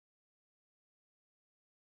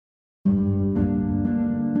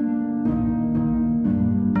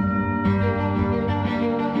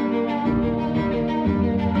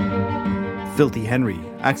Filthy Henry,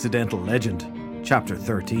 Accidental Legend, Chapter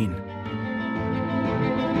 13.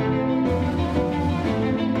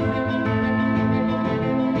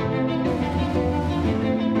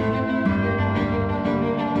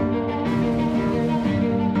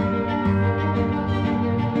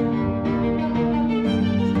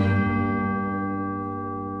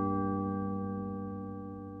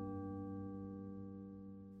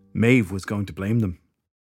 Maeve was going to blame them.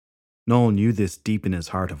 Noel knew this deep in his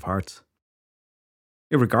heart of hearts.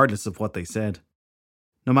 Irregardless of what they said,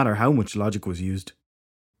 no matter how much logic was used,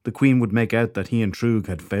 the Queen would make out that he and Trug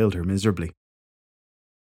had failed her miserably.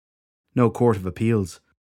 No court of appeals,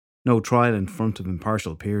 no trial in front of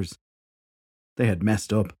impartial peers. They had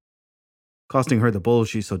messed up, costing her the bull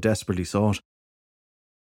she so desperately sought.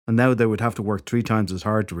 And now they would have to work 3 times as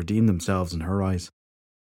hard to redeem themselves in her eyes.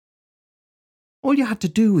 "All you had to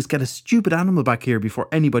do was get a stupid animal back here before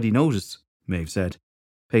anybody noticed," Maeve said,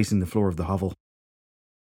 pacing the floor of the hovel.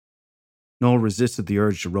 Noel resisted the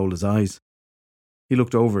urge to roll his eyes. He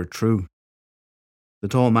looked over at Trug. The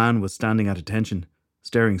tall man was standing at attention,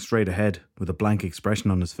 staring straight ahead with a blank expression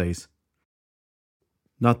on his face.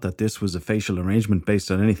 Not that this was a facial arrangement based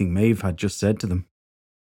on anything Maeve had just said to them.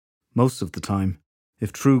 Most of the time,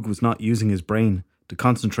 if Trug was not using his brain to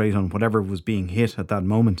concentrate on whatever was being hit at that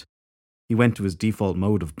moment, he went to his default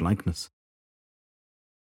mode of blankness.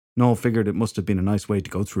 Noel figured it must have been a nice way to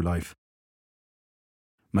go through life.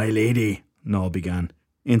 "My lady," Noel began,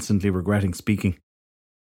 instantly regretting speaking.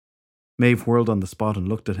 Maeve whirled on the spot and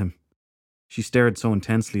looked at him. She stared so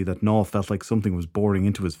intensely that Noel felt like something was boring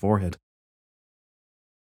into his forehead.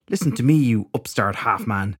 "Listen to me, you upstart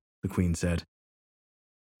half-man," the Queen said.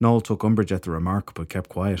 Noel took umbrage at the remark but kept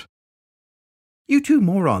quiet. "You two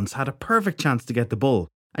morons had a perfect chance to get the bull,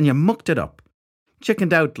 and you mucked it up.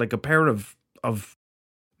 Chickened out like a pair of...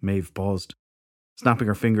 Maeve paused, snapping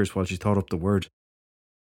her fingers while she thought up the word.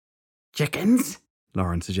 "Chickens?"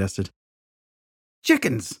 Lauren suggested.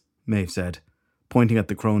 "Chickens," Maeve said, pointing at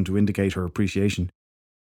the crone to indicate her appreciation.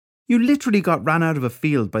 "You literally got ran out of a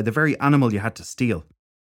field by the very animal you had to steal.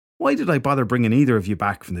 Why did I bother bringing either of you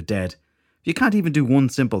back from the dead? You can't even do one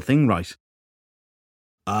simple thing right."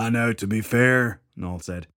 Now, to be fair," Noel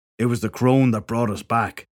said, "it was the crone that brought us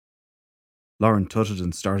back." Lauren tutted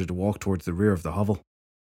and started to walk towards the rear of the hovel.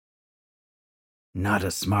 "Not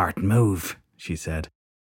a smart move," she said.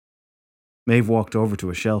 Maeve walked over to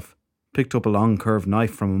a shelf, picked up a long curved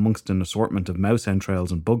knife from amongst an assortment of mouse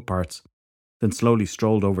entrails and bug parts, then slowly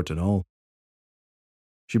strolled over to Noel.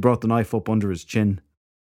 She brought the knife up under his chin,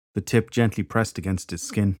 the tip gently pressed against his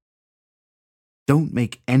skin. "Don't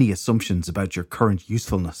make any assumptions about your current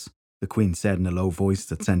usefulness," the Queen said in a low voice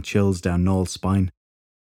that sent chills down Noel's spine.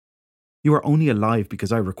 "You are only alive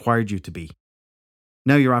because I required you to be.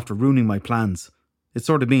 Now you're after ruining my plans. It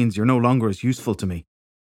sort of means you're no longer as useful to me."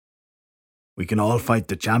 "We can all fight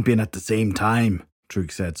the champion at the same time,"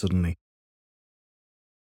 Trug said suddenly.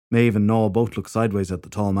 Maeve and Noel both looked sideways at the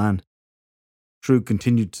tall man. Trug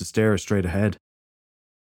continued to stare straight ahead.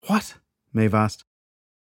 "What?" Maeve asked.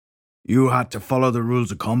 "You had to follow the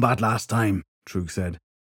rules of combat last time," Trug said.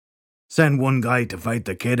 "Send one guy to fight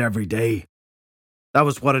the kid every day. That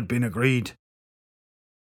was what had been agreed.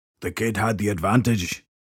 The kid had the advantage,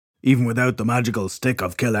 even without the magical stick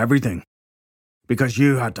of kill everything, because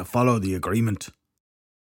you had to follow the agreement.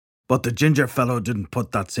 But the ginger fellow didn't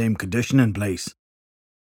put that same condition in place.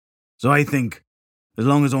 So I think, as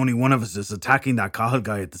long as only one of us is attacking that Cahill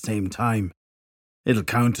guy at the same time, it'll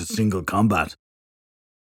count as single combat.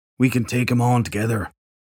 We can take him on together,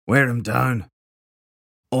 wear him down,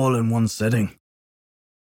 all in one sitting.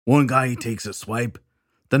 One guy takes a swipe,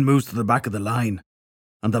 then moves to the back of the line,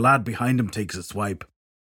 and the lad behind him takes a swipe.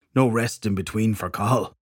 No rest in between for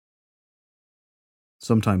Cahill."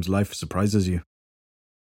 Sometimes life surprises you.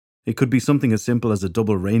 It could be something as simple as a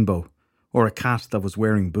double rainbow, or a cat that was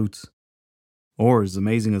wearing boots, or as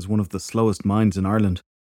amazing as one of the slowest minds in Ireland,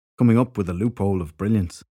 coming up with a loophole of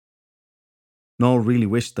brilliance. Noel really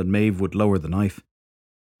wished that Maeve would lower the knife,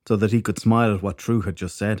 so that he could smile at what Trug had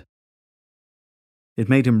just said. It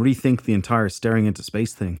made him rethink the entire staring into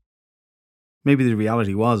space thing. Maybe the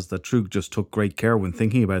reality was that Trug just took great care when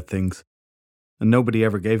thinking about things, and nobody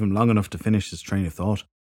ever gave him long enough to finish his train of thought.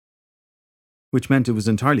 Which meant it was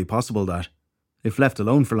entirely possible that, if left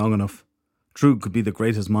alone for long enough, Trug could be the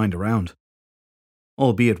greatest mind around,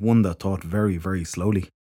 albeit one that thought very, very slowly.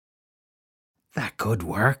 "That could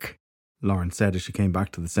work," Lauren said as she came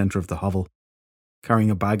back to the centre of the hovel, carrying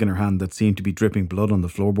a bag in her hand that seemed to be dripping blood on the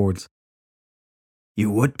floorboards. "You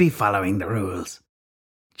would be following the rules,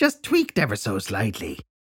 just tweaked ever so slightly.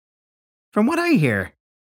 From what I hear,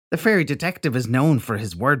 the fairy detective is known for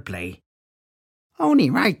his wordplay.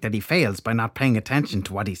 Only right that he fails by not paying attention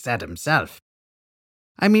to what he said himself.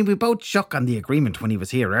 I mean, we both shook on the agreement when he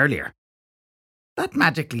was here earlier. That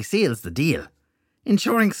magically seals the deal,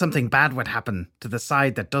 ensuring something bad would happen to the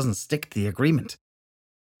side that doesn't stick to the agreement.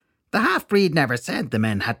 The half-breed never said the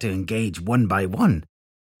men had to engage one by one,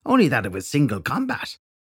 only that it was single combat.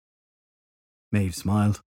 Maeve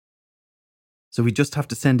smiled. So we just have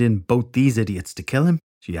to send in both these idiots to kill him?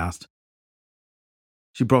 She asked.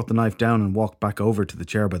 She brought the knife down and walked back over to the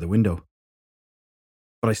chair by the window.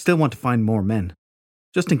 But I still want to find more men,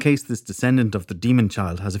 just in case this descendant of the demon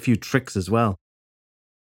child has a few tricks as well.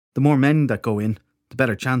 The more men that go in, the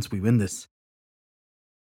better chance we win this.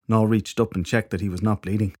 Noel reached up and checked that he was not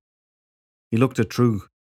bleeding. He looked at Trug.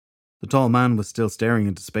 The tall man was still staring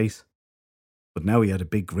into space, but now he had a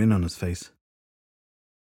big grin on his face.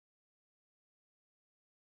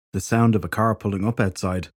 The sound of a car pulling up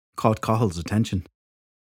outside caught Cahill's attention.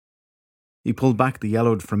 He pulled back the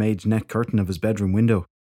yellowed from age neck curtain of his bedroom window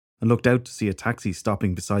and looked out to see a taxi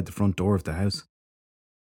stopping beside the front door of the house.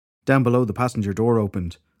 Down below, the passenger door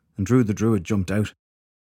opened and Drew the Druid jumped out.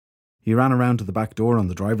 He ran around to the back door on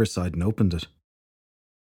the driver's side and opened it.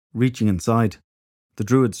 Reaching inside, the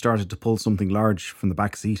Druid started to pull something large from the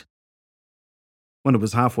back seat. When it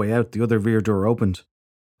was halfway out, the other rear door opened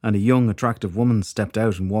and a young, attractive woman stepped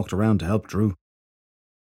out and walked around to help Drew.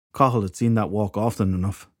 Cahill had seen that walk often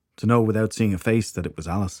enough to know without seeing a face that it was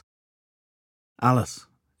Alice. Alice,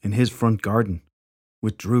 in his front garden,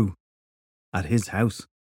 with Drew, at his house.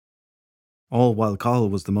 All while Cahill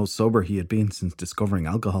was the most sober he had been since discovering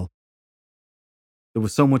alcohol. There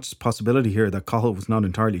was so much possibility here that Cahill was not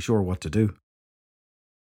entirely sure what to do.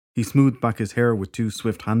 He smoothed back his hair with 2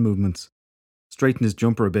 swift hand movements, straightened his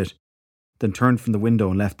jumper a bit, then turned from the window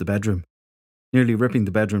and left the bedroom, nearly ripping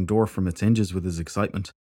the bedroom door from its hinges with his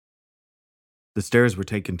excitement. The stairs were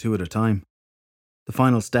taken 2 at a time, the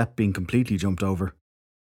final step being completely jumped over.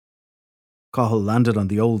 Cahill landed on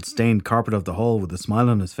the old stained carpet of the hall with a smile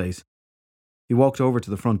on his face. He walked over to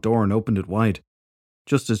the front door and opened it wide,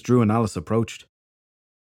 just as Drew and Alice approached.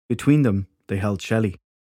 Between them, they held Shelley,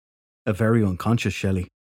 a very unconscious Shelley.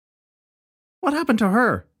 "What happened to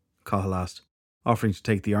her?" Cahill asked, offering to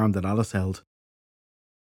take the arm that Alice held.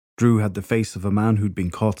 Drew had the face of a man who'd been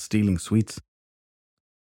caught stealing sweets.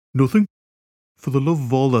 "Nothing. For the love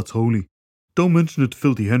of all that's holy, don't mention it to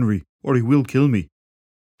Filthy Henry, or he will kill me.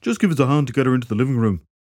 Just give us a hand to get her into the living room.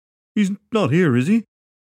 He's not here, is he?"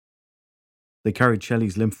 They carried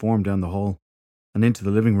Shelley's limp form down the hall and into the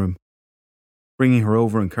living room, bringing her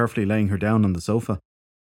over and carefully laying her down on the sofa.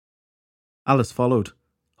 Alice followed,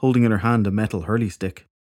 holding in her hand a metal hurley stick.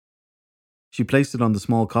 She placed it on the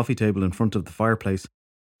small coffee table in front of the fireplace,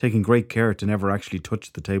 taking great care to never actually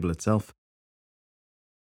touch the table itself.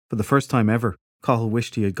 For the first time ever, Cahill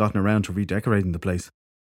wished he had gotten around to redecorating the place.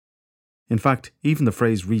 In fact, even the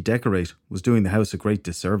phrase redecorate was doing the house a great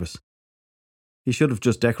disservice. He should have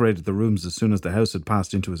just decorated the rooms as soon as the house had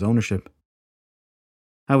passed into his ownership.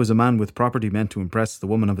 How is a man with property meant to impress the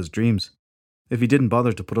woman of his dreams if he didn't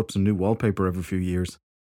bother to put up some new wallpaper every few years?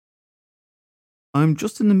 "I'm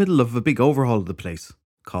just in the middle of a big overhaul of the place,"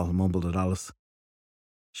 Cahill mumbled at Alice.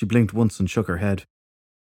 She blinked once and shook her head.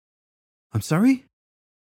 "I'm sorry?"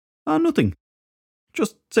 Nothing.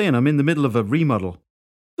 Just saying I'm in the middle of a remodel.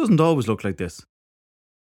 Doesn't always look like this."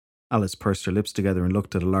 Alice pursed her lips together and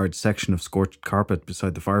looked at a large section of scorched carpet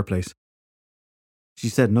beside the fireplace. She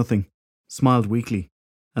said nothing, smiled weakly,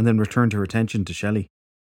 and then returned her attention to Shelley.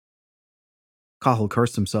 Cahill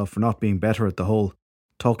cursed himself for not being better at the whole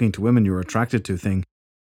talking to women you're attracted to thing,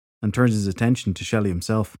 and turned his attention to Shelley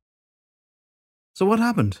himself. "So what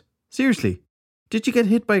happened? Seriously, did you get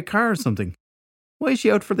hit by a car or something? Why is she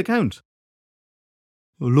out for the count?"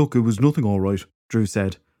 "Look, it was nothing all right," Drew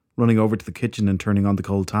said, running over to the kitchen and turning on the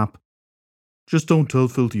cold tap. "Just don't tell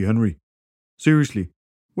Filthy Henry. Seriously,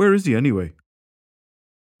 where is he anyway?"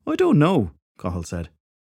 "I don't know," Cahill said.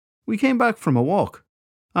 "We came back from a walk,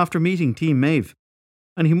 after meeting Team Maeve,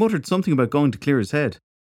 and he muttered something about going to clear his head,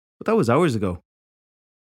 but that was hours ago."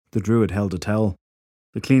 The Druid held a towel,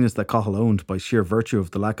 the cleanest that Cahill owned by sheer virtue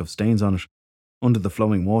of the lack of stains on it, under the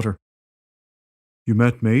flowing water. "You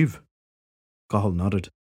met Maeve?" Cahill nodded.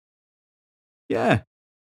 "Yeah,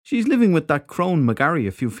 she's living with that crone McGarry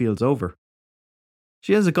a few fields over.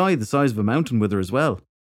 She has a guy the size of a mountain with her as well.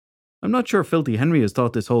 I'm not sure Filthy Henry has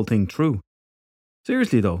thought this whole thing through.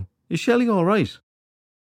 Seriously though, is Shelley all right?"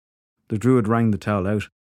 The Druid wrung the towel out,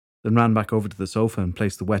 then ran back over to the sofa and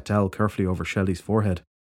placed the wet towel carefully over Shelley's forehead.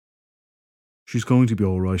 "She's going to be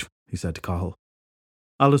all right," he said to Cahill.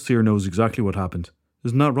 "Alice here knows exactly what happened.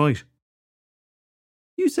 Isn't that right?"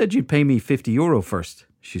 "You said you'd pay me €50 first,"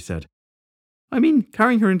 she said. I mean,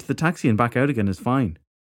 carrying her into the taxi and back out again is fine.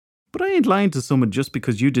 But I ain't lying to someone just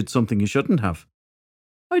because you did something you shouldn't have.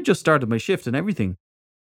 I just started my shift and everything.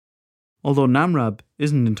 Although Namrab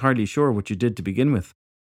isn't entirely sure what you did to begin with.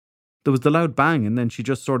 There was the loud bang and then she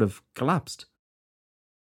just sort of collapsed.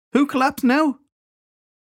 Who collapsed now?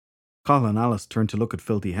 Cathal and Alice turned to look at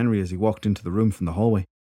Filthy Henry as he walked into the room from the hallway.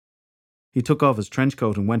 He took off his trench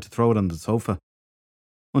coat and went to throw it on the sofa,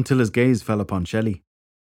 until his gaze fell upon Shelley.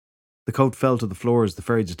 The coat fell to the floor as the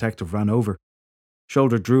ferry detective ran over,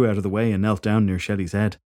 shouldered Drew out of the way and knelt down near Shelley's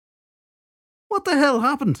head. What the hell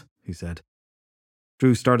happened? He said.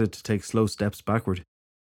 Drew started to take slow steps backward.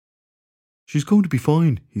 She's going to be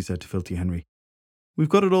fine, he said to Filthy Henry. We've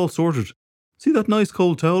got it all sorted. See that nice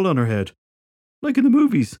cold towel on her head? Like in the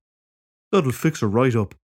movies. That'll fix her right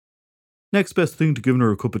up. Next best thing to giving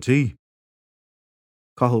her a cup of tea.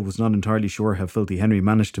 Cathal was not entirely sure how Filthy Henry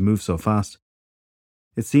managed to move so fast.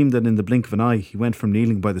 It seemed that in the blink of an eye he went from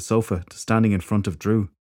kneeling by the sofa to standing in front of Drew,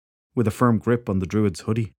 with a firm grip on the druid's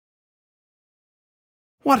hoodie.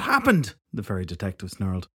 What happened? The ferry detective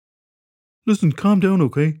snarled. Listen, calm down,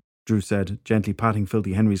 okay? Drew said, gently patting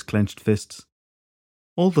Filthy Henry's clenched fists.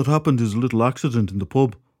 All that happened is a little accident in the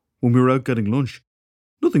pub when we were out getting lunch.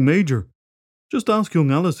 Nothing major. Just ask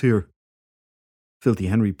young Alice here. Filthy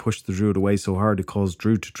Henry pushed the druid away so hard it caused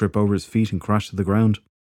Drew to trip over his feet and crash to the ground.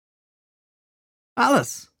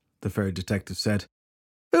 Alice, the ferry detective said.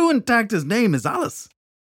 Who in Dagda's name is Alice?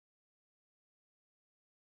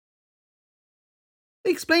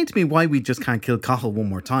 Explain to me why we just can't kill Cathal one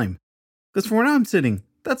more time. Because from where I'm sitting,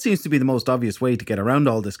 that seems to be the most obvious way to get around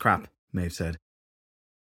all this crap, Maeve said.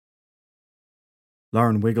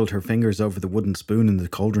 Lauren wiggled her fingers over the wooden spoon in the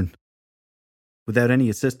cauldron. Without any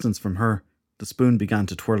assistance from her, the spoon began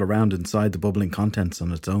to twirl around inside the bubbling contents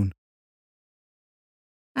on its own.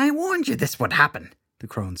 I warned you this would happen, the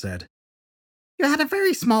crone said. You had a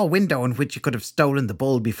very small window in which you could have stolen the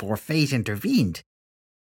bull before fate intervened.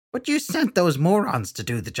 But you sent those morons to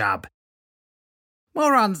do the job.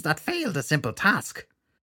 Morons that failed a simple task,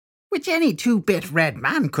 which any two-bit red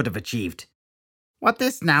man could have achieved. What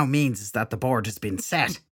this now means is that the board has been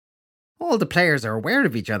set. All the players are aware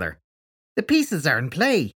of each other. The pieces are in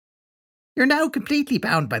play. You're now completely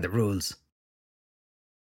bound by the rules.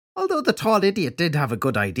 Although the tall idiot did have a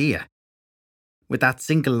good idea. With that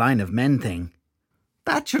single line of men thing,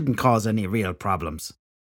 that shouldn't cause any real problems.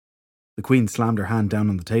 The Queen slammed her hand down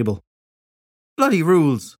on the table. Bloody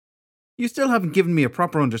rules! You still haven't given me a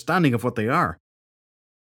proper understanding of what they are.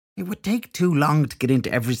 It would take too long to get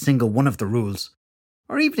into every single one of the rules,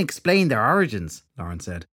 or even explain their origins, Lauren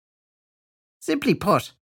said. Simply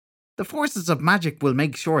put, the forces of magic will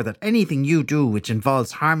make sure that anything you do which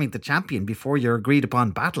involves harming the champion before your agreed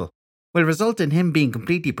upon battle will result in him being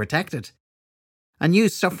completely protected, and you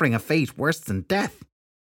suffering a fate worse than death.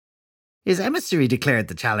 His emissary declared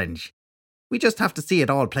the challenge. We just have to see it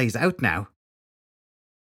all plays out now.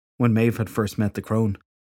 When Maeve had first met the crone,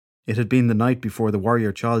 it had been the night before the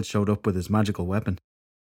warrior child showed up with his magical weapon.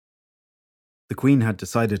 The Queen had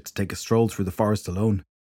decided to take a stroll through the forest alone,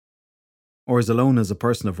 or as alone as a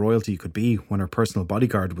person of royalty could be when her personal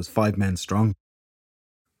bodyguard was 5 men strong.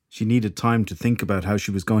 She needed time to think about how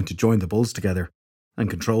she was going to join the bulls together and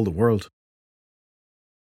control the world.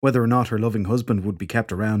 Whether or not her loving husband would be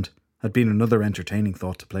kept around had been another entertaining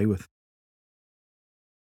thought to play with.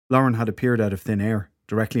 Lauren had appeared out of thin air,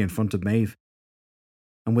 directly in front of Maeve,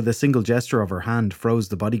 and with a single gesture of her hand froze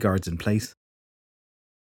the bodyguards in place.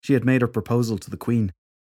 She had made her proposal to the Queen,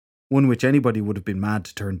 one which anybody would have been mad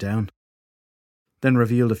to turn down, then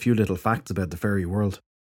revealed a few little facts about the fairy world,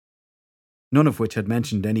 none of which had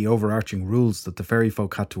mentioned any overarching rules that the fairy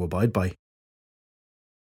folk had to abide by.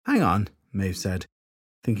 Hang on, Maeve said,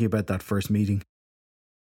 thinking about that first meeting.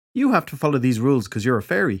 You have to follow these rules because you're a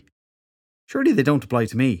fairy. Surely they don't apply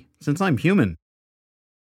to me, since I'm human.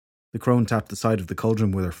 The crone tapped the side of the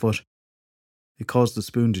cauldron with her foot. It caused the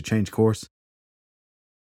spoon to change course.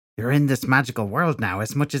 You're in this magical world now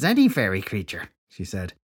as much as any fairy creature, she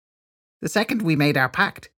said. The second we made our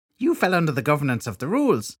pact, you fell under the governance of the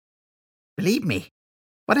rules. Believe me,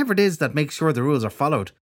 whatever it is that makes sure the rules are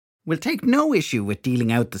followed, will take no issue with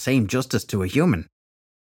dealing out the same justice to a human.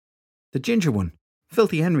 The ginger one,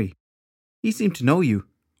 Filthy Henry, he seemed to know you,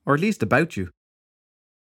 or at least about you.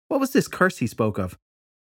 What was this curse he spoke of?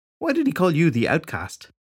 Why did he call you the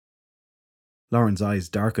outcast? Lauren's eyes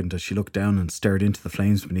darkened as she looked down and stared into the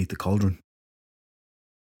flames beneath the cauldron.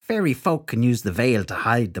 Fairy folk can use the veil to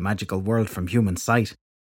hide the magical world from human sight.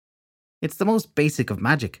 It's the most basic of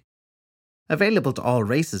magic, available to all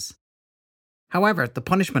races. However, the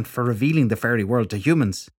punishment for revealing the fairy world to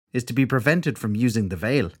humans is to be prevented from using the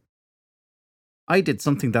veil. I did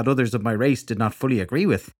something that others of my race did not fully agree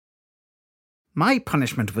with. My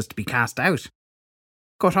punishment was to be cast out,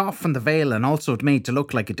 cut off from the veil and also made to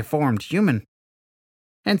look like a deformed human,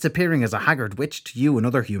 hence appearing as a haggard witch to you and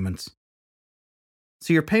other humans.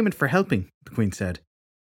 So your payment for helping, the Queen said,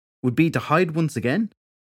 would be to hide once again?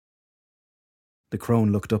 The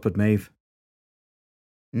crone looked up at Maeve.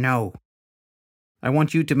 No. I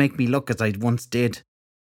want you to make me look as I once did,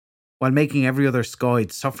 while making every other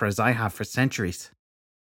Skoid suffer as I have for centuries.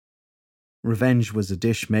 Revenge was a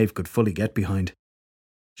dish Maeve could fully get behind.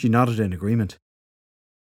 She nodded in agreement.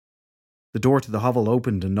 The door to the hovel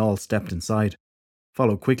opened and Noel stepped inside,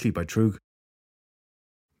 followed quickly by Trug.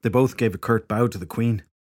 They both gave a curt bow to the Queen,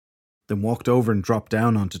 then walked over and dropped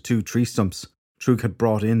down onto 2 tree stumps Trug had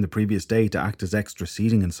brought in the previous day to act as extra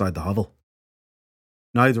seating inside the hovel.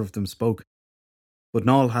 Neither of them spoke, but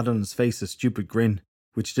Noel had on his face a stupid grin,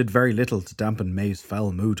 which did very little to dampen Maeve's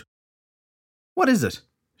foul mood. "What is it?"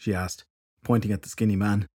 she asked, pointing at the skinny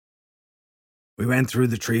man. "We went through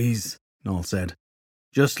the trees," Noel said.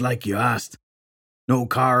 "Just like you asked. No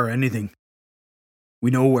car or anything.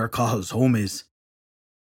 We know where Cahill's home is.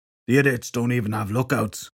 The idiots don't even have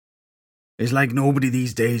lookouts. It's like nobody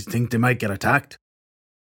these days think they might get attacked."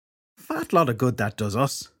 "Fat lot of good that does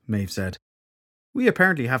us," Maeve said. "We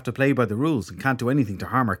apparently have to play by the rules and can't do anything to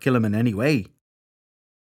harm or kill him in any way."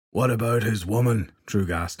 "What about his woman?" Trug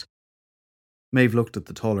asked. Maeve looked at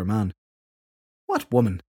the taller man. "What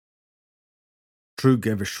woman?" Trug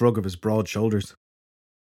gave a shrug of his broad shoulders.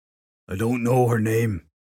 "I don't know her name.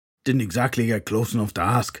 Didn't exactly get close enough to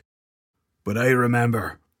ask. But I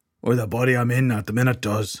remember, or the body I'm in at the minute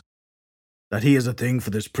does, that he has a thing for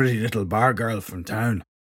this pretty little bar girl from town.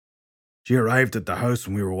 She arrived at the house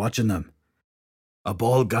when we were watching them. A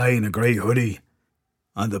bald guy in a grey hoodie,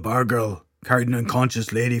 and the bar girl carried an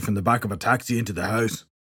unconscious lady from the back of a taxi into the house."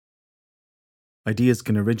 Ideas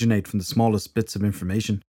can originate from the smallest bits of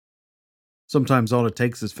information. Sometimes all it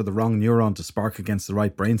takes is for the wrong neuron to spark against the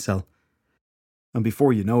right brain cell. And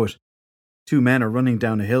before you know it, 2 men are running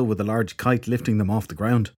down a hill with a large kite lifting them off the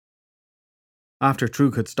ground. After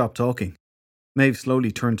Trug had stopped talking, Maeve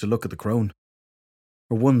slowly turned to look at the crone,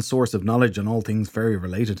 her one source of knowledge on all things fairy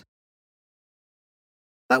related.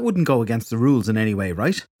 "That wouldn't go against the rules in any way,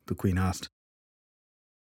 right?" the Queen asked.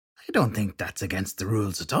 "I don't think that's against the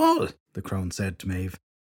rules at all," the crone said to Maeve.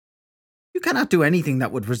 "You cannot do anything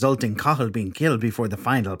that would result in Cahill being killed before the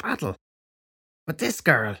final battle. But this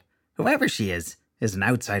girl, whoever she is an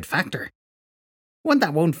outside factor. One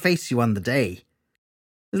that won't face you on the day.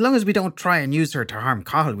 As long as we don't try and use her to harm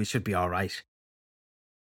Cahill, we should be all right."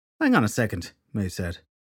 "Hang on a second," Maeve said.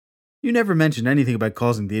 "You never mentioned anything about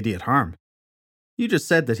causing the idiot harm. You just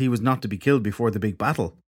said that he was not to be killed before the big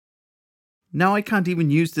battle. Now I can't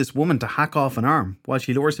even use this woman to hack off an arm while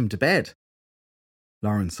she lures him to bed."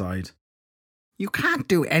 Lauren sighed. "You can't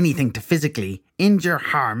do anything to physically injure,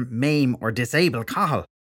 harm, maim or disable Cahill.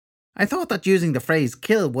 I thought that using the phrase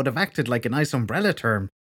kill would have acted like a nice umbrella term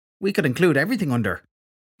we could include everything under.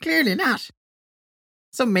 Clearly not.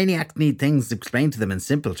 Some maniacs need things explained to them in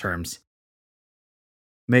simple terms."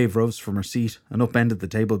 Maeve rose from her seat and upended the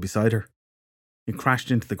table beside her. It crashed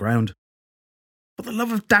into the ground. "For the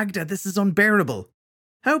love of Dagda, this is unbearable.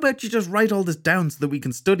 How about you just write all this down so that we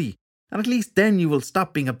can study, and at least then you will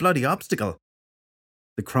stop being a bloody obstacle."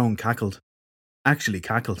 The crone cackled. Actually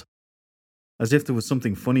cackled. As if there was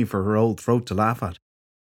something funny for her old throat to laugh at.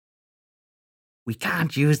 "We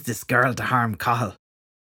can't use this girl to harm Cahill,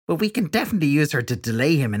 but we can definitely use her to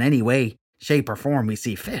delay him in any way, shape or form we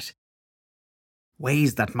see fit.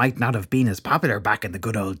 Ways that might not have been as popular back in the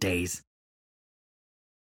good old days."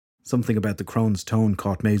 Something about the crone's tone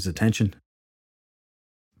caught Maeve's attention.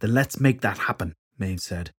 "Then let's make that happen," Maeve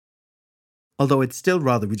said. "Although I'd still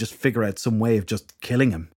rather we just figure out some way of just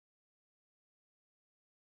killing him."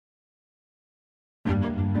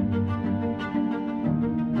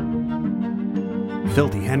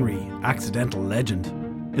 Filthy Henry, Accidental Legend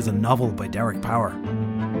is a novel by Derek Power.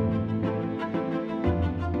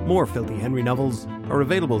 More Filthy Henry novels are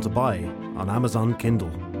available to buy on Amazon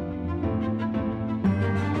Kindle.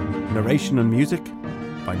 Narration and music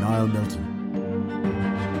by Niall Milton.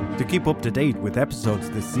 To keep up to date with episodes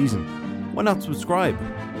this season, why not subscribe,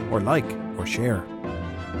 or like, or share?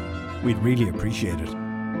 We'd really appreciate it.